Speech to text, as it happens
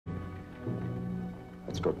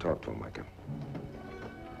Let's go talk to him, Micah.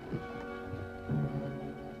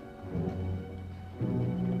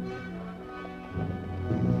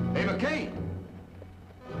 Hey, McCain!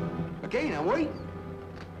 McCain, I'm waiting.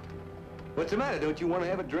 What's the matter? Don't you want to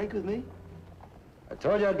have a drink with me? I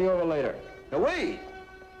told you I'd be over later. Now, wait!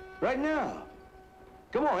 Right now.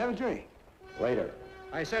 Come on, have a drink. Later.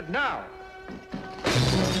 I said now.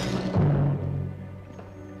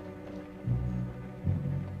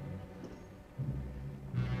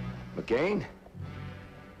 McCain,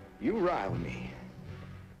 you rile me.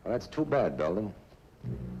 Well, that's too bad, Belden.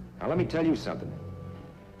 Now, let me tell you something.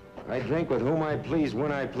 I drink with whom I please,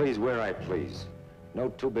 when I please, where I please. No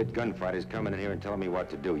two-bit gunfighters coming in here and telling me what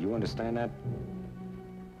to do. You understand that?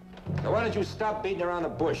 Now, why don't you stop beating around the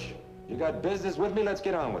bush? You got business with me? Let's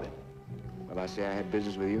get on with it. Well, I say I had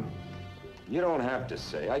business with you. You don't have to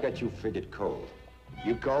say. I got you figured cold.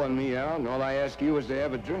 You calling me out, and all I ask you is to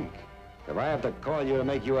have a drink. If I have to call you to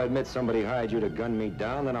make you admit somebody hired you to gun me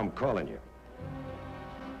down, then I'm calling you.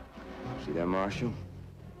 See that, Marshal?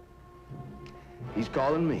 He's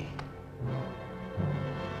calling me.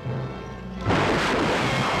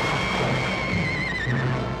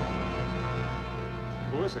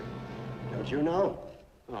 Who is he? Don't you know?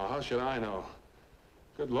 Oh, how should I know?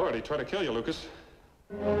 Good Lord, he tried to kill you, Lucas.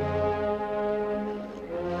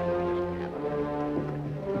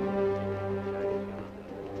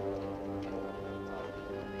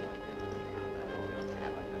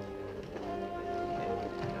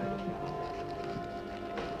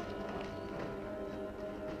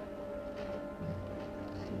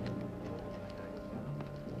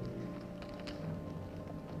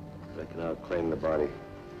 Reckon I'll claim the body.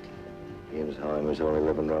 He and Heimer's only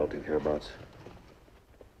living relative hereabouts.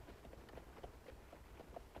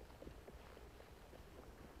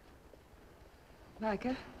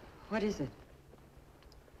 Micah, what is it?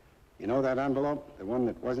 You know that envelope? The one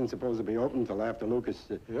that wasn't supposed to be opened till after Lucas...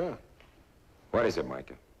 Yeah. What is it,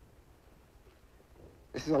 Micah?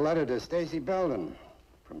 This is a letter to Stacy Belden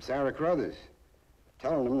from Sarah Crothers,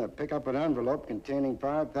 telling him to pick up an envelope containing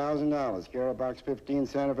 $5,000, care of Box 15,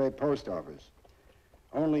 Santa Fe Post Office.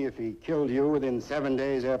 Only if he killed you within 7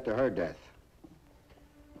 days after her death.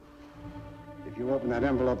 If you open that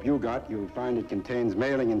envelope you got, you'll find it contains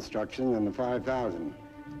mailing instructions and the $5,000.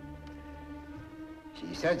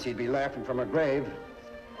 She said she'd be laughing from her grave.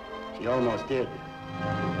 She almost did.